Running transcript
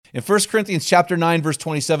In 1 Corinthians chapter 9, verse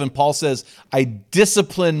 27, Paul says, I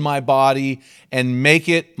discipline my body and make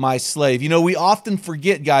it my slave. You know, we often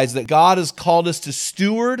forget, guys, that God has called us to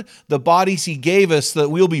steward the bodies he gave us so that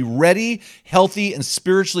we'll be ready, healthy, and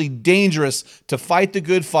spiritually dangerous to fight the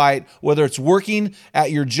good fight, whether it's working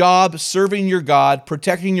at your job, serving your God,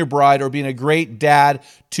 protecting your bride, or being a great dad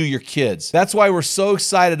to your kids. That's why we're so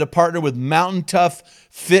excited to partner with Mountain Tough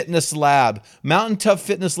Fitness Lab. Mountain Tough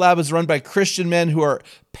Fitness Lab is run by Christian men who are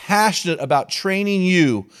passionate about training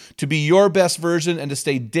you to be your best version and to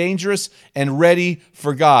stay dangerous and ready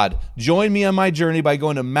for God. Join me on my journey by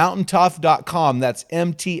going to mountaintough.com. That's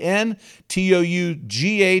MTNTOUGH,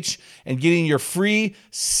 and getting your free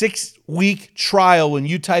 6-week trial when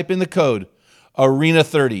you type in the code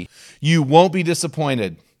ARENA30. You won't be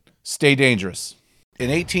disappointed. Stay dangerous. In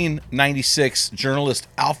 1896, journalist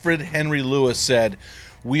Alfred Henry Lewis said,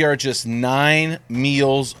 "We are just 9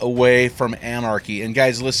 meals away from anarchy." And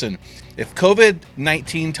guys, listen, if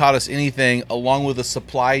COVID-19 taught us anything, along with the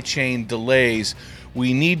supply chain delays,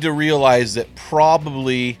 we need to realize that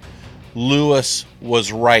probably Lewis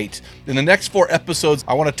was right. In the next 4 episodes,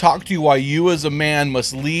 I want to talk to you why you as a man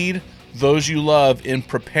must lead those you love in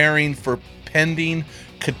preparing for pending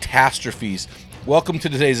catastrophes. Welcome to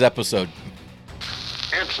today's episode.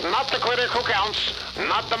 It's not the critic who counts,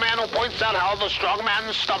 not the man who points out how the strong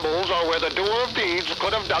man stumbles or where the doer of deeds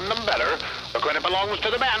could have done them better. The credit belongs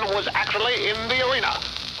to the man who was actually in the arena,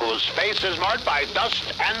 whose face is marked by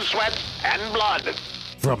dust and sweat and blood.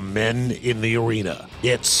 From Men in the Arena,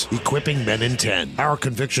 it's Equipping Men in 10. Our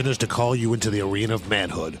conviction is to call you into the arena of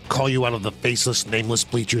manhood, call you out of the faceless, nameless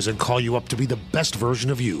bleachers, and call you up to be the best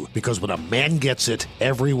version of you, because when a man gets it,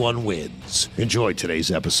 everyone wins. Enjoy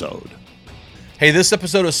today's episode. Hey, this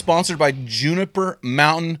episode is sponsored by Juniper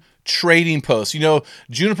Mountain Trading Post. You know,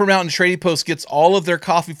 Juniper Mountain Trading Post gets all of their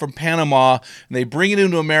coffee from Panama, and they bring it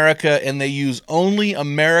into America, and they use only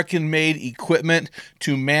American-made equipment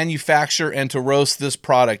to manufacture and to roast this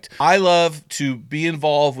product. I love to be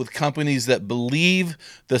involved with companies that believe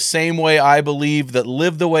the same way I believe, that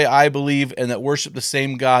live the way I believe, and that worship the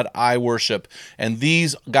same God I worship. And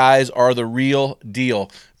these guys are the real deal.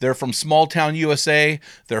 They're from small town USA.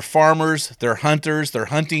 They're farmers, they're hunters, they're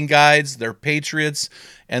hunting guides, they're patriots,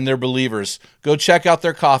 and they're believers. Go check out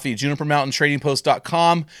their coffee,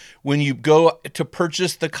 junipermountaintradingpost.com. When you go to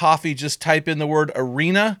purchase the coffee, just type in the word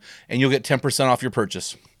arena, and you'll get 10% off your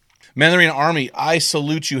purchase. Men in the Arena Army, I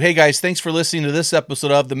salute you. Hey guys, thanks for listening to this episode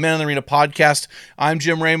of the Men in the Arena podcast. I'm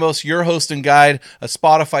Jim Ramos, your host and guide, of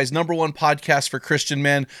Spotify's #1 podcast for Christian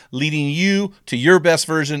men, leading you to your best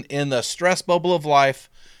version in the stress bubble of life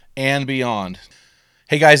and beyond.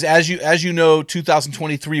 Hey guys, as you know,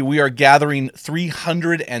 2023, we are gathering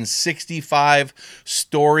 365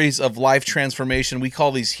 stories of life transformation. We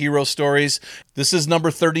call these hero stories. This is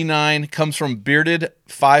number 39, comes from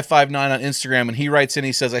Bearded559 on Instagram, and he writes in,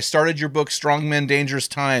 he says, "I started your book, Strong Men, Dangerous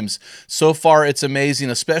Times. So far, it's amazing,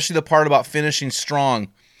 especially the part about finishing strong.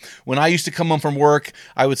 When I used to come home from work,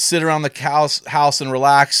 I would sit around the house and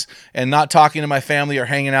relax and not talking to my family or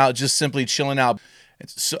hanging out, just simply chilling out.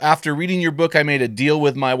 So after reading your book, I made a deal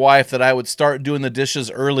with my wife that I would start doing the dishes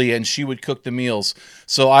early and she would cook the meals.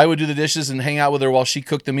 So I would do the dishes and hang out with her while she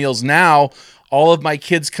cooked the meals. Now, all of my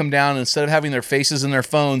kids come down, and instead of having their faces in their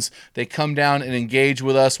phones, they come down and engage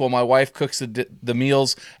with us while my wife cooks the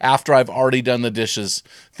meals after I've already done the dishes.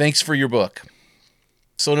 Thanks for your book."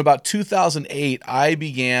 So in about 2008, I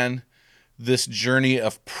began this journey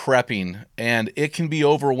of prepping, and it can be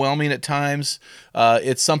overwhelming at times.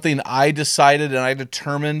 It's something I decided and I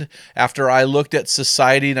determined after I looked at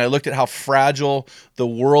society and I looked at how fragile the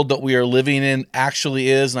world that we are living in actually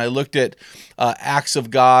is, and I looked at acts of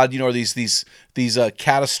God, these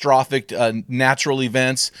catastrophic natural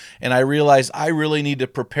events, and I realized I really need to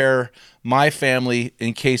prepare my family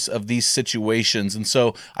in case of these situations. And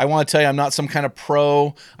so I want to tell you, I'm not some kind of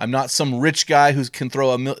pro. I'm not some rich guy who can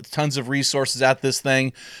throw tons of resources at this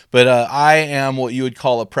thing, but I am what you would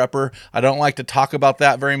call a prepper. I don't like to talk about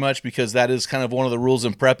that very much because that is kind of one of the rules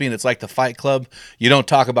in prepping. It's like the Fight Club. You don't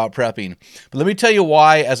talk about prepping. But let me tell you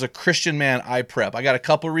why, as a Christian man, I prep. I got a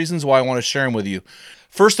couple of reasons why I want to share them with you.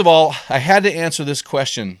 First of all, I had to answer this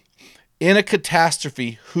question. In a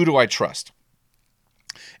catastrophe, who do I trust?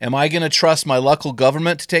 Am I going to trust my local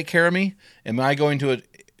government to take care of me? Am I going to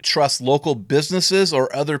trust local businesses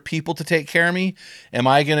or other people to take care of me? Am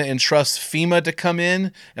I going to entrust FEMA to come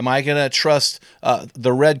in? Am I going to trust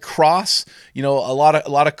the Red Cross? A lot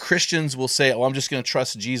of Christians will say, "Oh, I'm just going to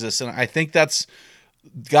trust Jesus," and I think that's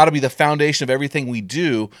got to be the foundation of everything we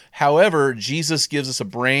do. However, Jesus gives us a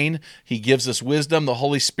brain. He gives us wisdom. The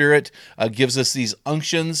Holy Spirit gives us these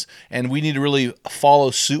unctions, and we need to really follow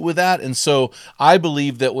suit with that. And so I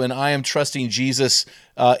believe that when I am trusting Jesus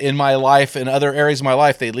in my life and other areas of my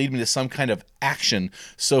life, they lead me to some kind of action.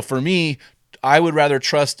 So for me, I would rather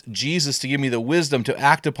trust Jesus to give me the wisdom to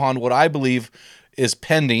act upon what I believe is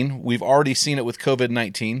pending. We've already seen it with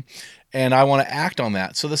COVID-19. And I want to act on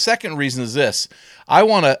that. So the second reason is this.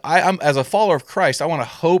 I'm as a follower of Christ, I want to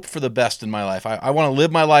hope for the best in my life. I want to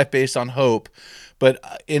live my life based on hope.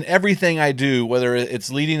 But in everything I do, whether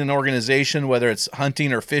it's leading an organization, whether it's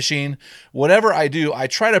hunting or fishing, whatever I do, I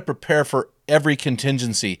try to prepare for every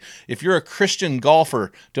contingency. If you're a Christian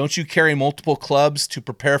golfer, don't you carry multiple clubs to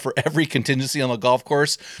prepare for every contingency on the golf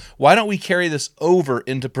course? Why don't we carry this over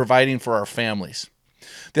into providing for our families?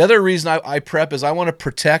 The other reason I prep is I want to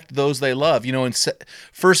protect those they love. You know, in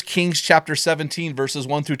 1 Kings chapter 17, verses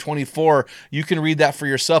 1 through 24, you can read that for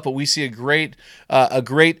yourself, but we see a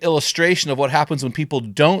great illustration of what happens when people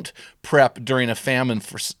don't prep during a famine,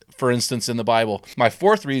 for instance, in the Bible. My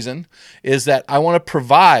fourth reason is that I want to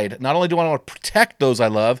provide. Not only do I want to protect those I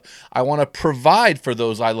love, I want to provide for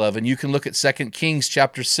those I love. And you can look at 2 Kings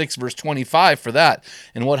chapter 6, verse 25 for that,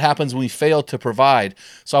 and what happens when we fail to provide.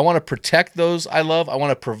 So I want to protect those I love. I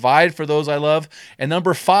want to provide for those I love. And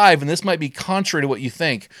number 5, and this might be contrary to what you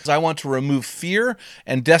think, is I want to remove fear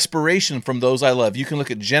and desperation from those I love. You can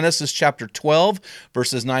look at Genesis chapter 12,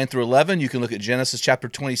 verses 9 through 11. You can look at Genesis chapter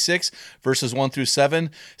 26, verses 1 through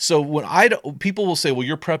 7. So when people will say, well,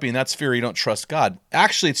 you're prepping, that's fear, you don't trust God.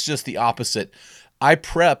 Actually, it's just the opposite. I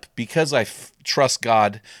prep because I trust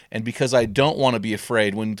God and because I don't want to be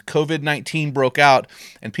afraid. When COVID-19 broke out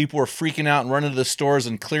and people were freaking out and running to the stores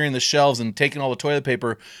and clearing the shelves and taking all the toilet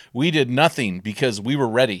paper, we did nothing because we were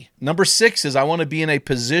ready. Number 6 is I want to be in a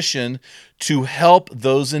position to help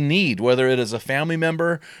those in need, whether it is a family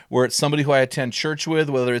member, where it's somebody who I attend church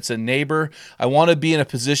with, whether it's a neighbor. I want to be in a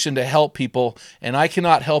position to help people, and I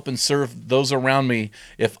cannot help and serve those around me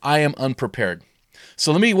if I am unprepared.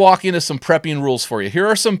 So let me walk into some prepping rules for you. Here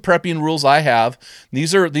are some prepping rules I have.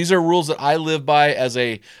 These are rules that I live by as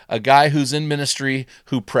a guy who's in ministry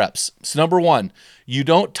who preps. So number 1, you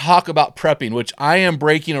don't talk about prepping, which I am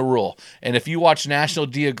breaking a rule. And if you watch National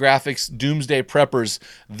Geographic's Doomsday Preppers,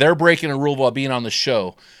 they're breaking a rule while being on the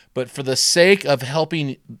show. But for the sake of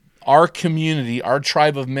helping our community, our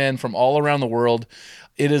tribe of men from all around the world,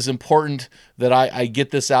 it is important that I get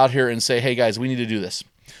this out here and say, hey guys, we need to do this.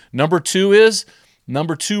 Number 2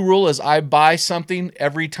 rule is I buy something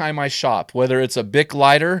every time I shop, whether it's a Bic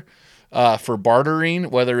lighter for bartering,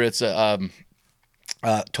 whether it's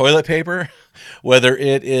toilet paper, whether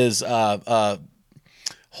it is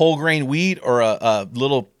whole grain wheat or a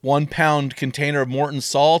little 1-pound container of Morton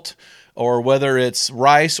salt, or whether it's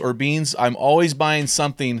rice or beans. I'm always buying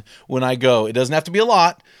something when I go. It doesn't have to be a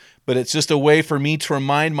lot, but it's just a way for me to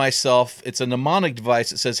remind myself. It's a mnemonic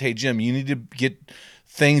device that says, hey, Jim, you need to get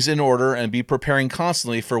things in order and be preparing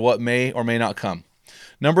constantly for what may or may not come.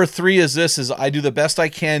 Number 3 is I do the best I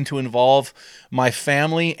can to involve my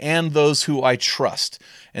family and those who I trust.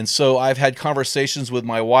 And so I've had conversations with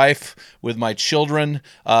my wife, with my children,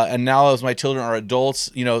 and now as my children are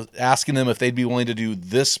adults, asking them if they'd be willing to do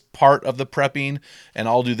this part of the prepping, and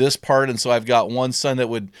I'll do this part. And so I've got one son that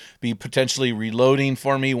would be potentially reloading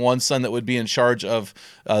for me, one son that would be in charge of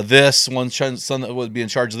this, one son that would be in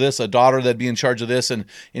charge of this, a daughter that'd be in charge of this, and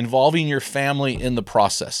involving your family in the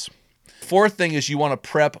process. Fourth thing is you want to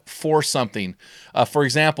prep for something. For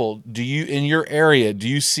example, in your area, do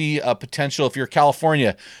you see a potential, if you're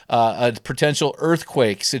California, a potential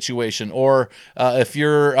earthquake situation, or if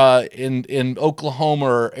you're in Oklahoma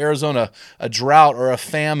or Arizona, a drought or a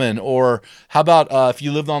famine, or how about if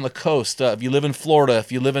you live on the coast, if you live in Florida,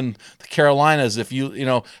 if you live in the Carolinas,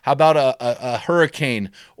 how about a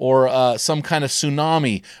hurricane or some kind of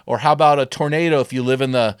tsunami, or how about a tornado if you live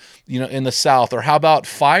in the South, or how about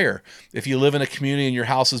fire if you live in a community and your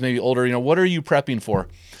house is maybe older? What are you prepping for?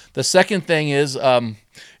 The second thing is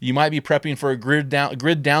you might be prepping for a grid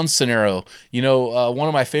down scenario. One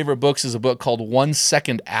of my favorite books is a book called 1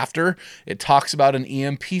 Second After. It talks about an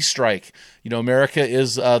EMP strike. America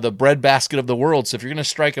is the breadbasket of the world. So if you're going to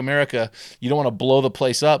strike America, you don't want to blow the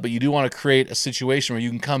place up, but you do want to create a situation where you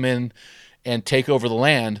can come in and take over the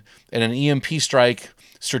land. And an EMP strike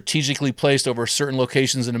strategically placed over certain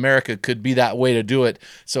locations in America could be that way to do it.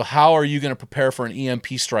 So how are you going to prepare for an EMP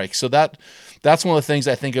strike? So that's one of the things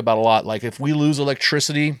I think about a lot. Like if we lose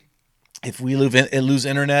electricity, if we lose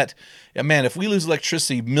internet, if we lose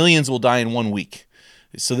electricity, millions will die in 1 week.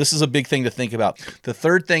 So this is a big thing to think about. The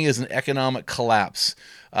third thing is an economic collapse.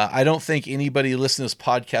 I don't think anybody listening to this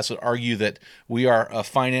podcast would argue that we are a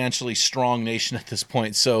financially strong nation at this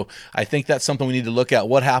point. So I think that's something we need to look at.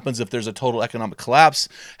 What happens if there's a total economic collapse?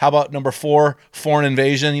 How about number 4, foreign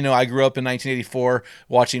invasion? You know, I grew up in 1984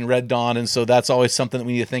 watching Red Dawn, and so that's always something that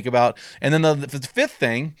we need to think about. And then the fifth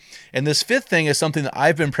thing, and this fifth thing is something that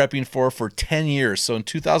I've been prepping for 10 years. So in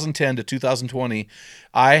 2010 to 2020,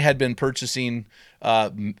 I had been purchasing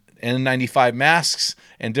N95 masks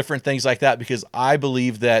and different things like that because I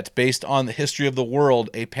believe that based on the history of the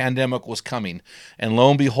world, a pandemic was coming. And lo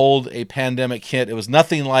and behold, a pandemic hit. It was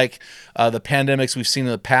nothing like the pandemics we've seen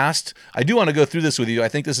in the past. I do want to go through this with you. I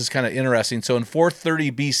think this is kind of interesting. So in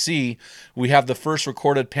 430 BC, we have the first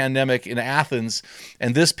recorded pandemic in Athens,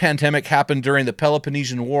 and this pandemic happened during the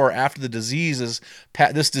Peloponnesian War after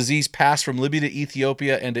this disease passed from Libya to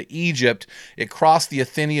Ethiopia and to Egypt. It crossed the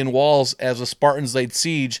Athenian walls as the Spartans laid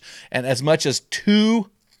siege, and as much as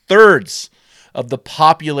 2/3 of the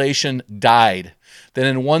population died. Then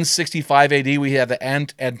in 165 AD, we have the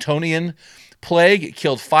Antonian plague. It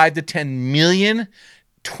killed 5 to 10 million.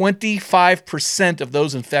 25% of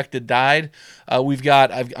those infected died.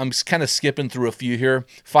 I'm kind of skipping through a few here.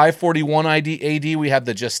 541 AD, we have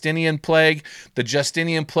the Justinian plague. The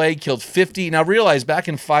Justinian plague killed 50. Now realize back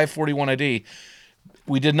in 541 AD,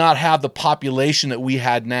 we did not have the population that we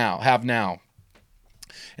have now.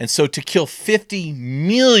 And so to kill 50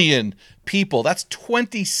 million people, that's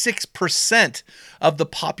 26% of the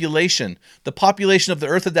population. The population of the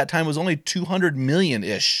earth at that time was only 200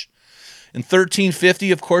 million-ish. In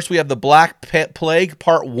 1350, of course, we have the Black Plague,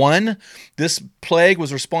 Part 1. This plague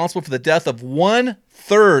was responsible for the death of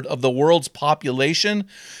 1/3 of the world's population.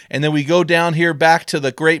 And then we go down here back to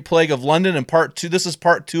the Great Plague of London in Part 2. This is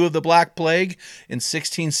Part 2 of the Black Plague in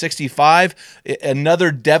 1665.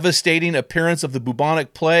 Another devastating appearance of the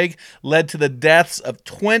bubonic plague led to the deaths of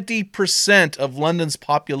 20% of London's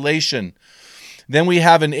population. Then we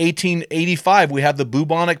have in 1885, we have the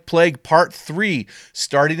bubonic plague Part 3,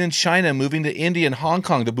 starting in China, moving to India and Hong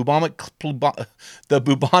Kong. The bubonic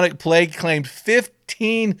plague claimed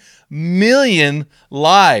 15 million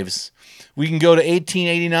lives. We can go to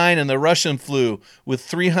 1889 and the Russian flu with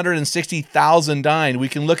 360,000 dying. We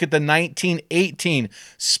can look at the 1918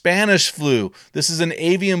 Spanish flu. This is an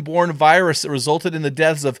avian-borne virus that resulted in the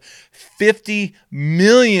deaths of 50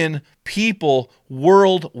 million people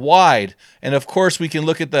worldwide. And of course, we can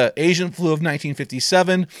look at the Asian flu of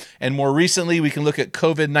 1957. And more recently, we can look at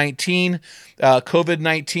COVID-19.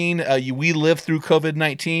 We lived through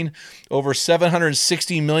COVID-19. Over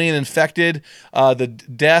 760 million infected.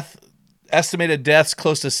 Estimated deaths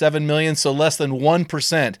close to 7 million, so less than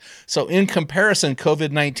 1%. So in comparison,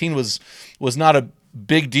 COVID-19 was not a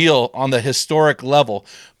big deal on the historic level.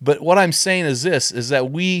 But what I'm saying is this, is that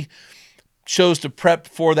we chose to prep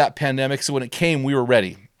for that pandemic, so when it came, we were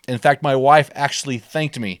ready. In fact, my wife actually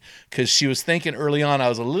thanked me because she was thinking early on I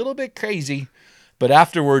was a little bit crazy, but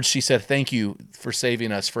afterwards she said, thank you for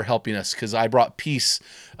saving us, for helping us, because I brought peace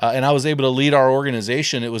and I was able to lead our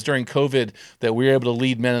organization. It was during COVID that we were able to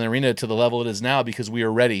lead Men in the Arena to the level it is now because we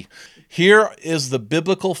are ready. Here is the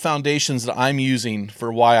biblical foundations that I'm using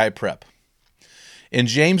for why I prep. In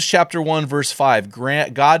James chapter 1, verse 5,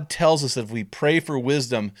 God tells us that if we pray for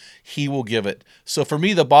wisdom, he will give it. So for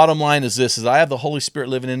me, the bottom line is this, is I have the Holy Spirit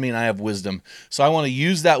living in me and I have wisdom. So I want to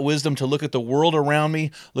use that wisdom to look at the world around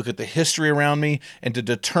me, look at the history around me, and to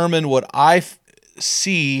determine what I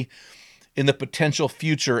see in the potential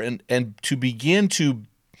future and to begin to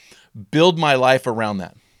build my life around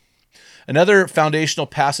that. Another foundational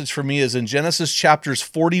passage for me is in Genesis chapters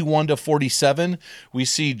 41 to 47. We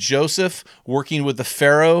see Joseph working with the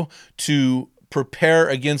Pharaoh to prepare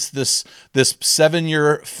against this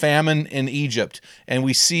 7-year famine in Egypt. And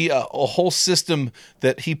we see a whole system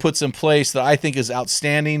that he puts in place that I think is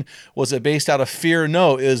outstanding. Was it based out of fear?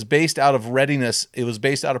 No, it was based out of readiness. It was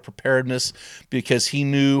based out of preparedness because he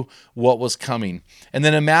knew what was coming. And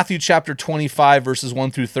then in Matthew chapter 25, verses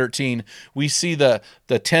 1 through 13, we see the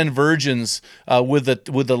 10 virgins with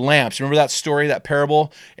the lamps. Remember that story, that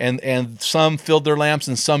parable? And some filled their lamps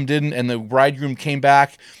and some didn't. And the bridegroom came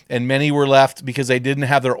back and many were left because they didn't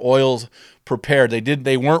have their oils prepared.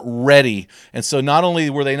 They weren't ready. And so not only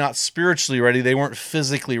were they not spiritually ready, they weren't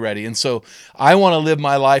physically ready. And so I want to live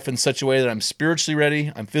my life in such a way that I'm spiritually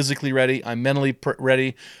ready, I'm physically ready, I'm mentally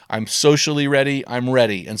ready, I'm socially ready, I'm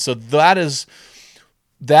ready. And so that is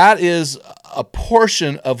a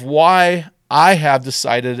portion of why I have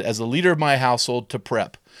decided as a leader of my household to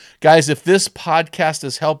prep. Guys, if this podcast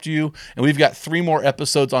has helped you, and we've got 3 more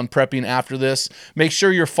episodes on prepping after this, make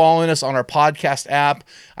sure you're following us on our podcast app.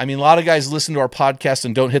 I mean, a lot of guys listen to our podcast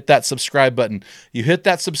and don't hit that subscribe button. You hit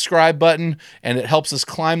that subscribe button, and it helps us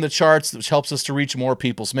climb the charts, which helps us to reach more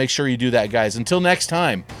people. So make sure you do that, guys. Until next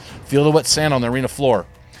time, feel the wet sand on the arena floor.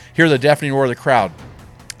 Hear the deafening roar of the crowd.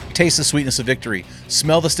 Taste the sweetness of victory.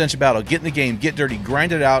 Smell the stench of battle. Get in the game, get dirty,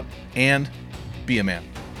 grind it out, and be a man.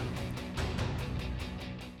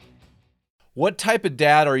 What type of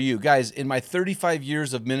dad are you? Guys, in my 35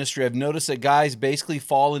 years of ministry, I've noticed that guys basically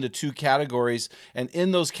fall into 2 categories. And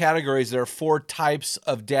in those categories, there are 4 types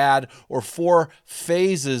of dad, or 4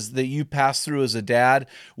 phases that you pass through as a dad.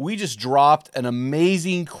 We just dropped an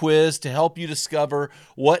amazing quiz to help you discover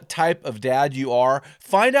what type of dad you are.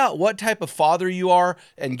 Find out what type of father you are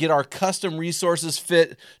and get our custom resources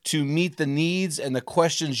fit to meet the needs and the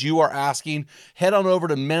questions you are asking. Head on over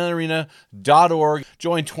to menarena.org.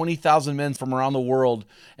 Join 20,000 men from around the world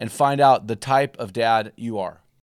and find out the type of dad you are.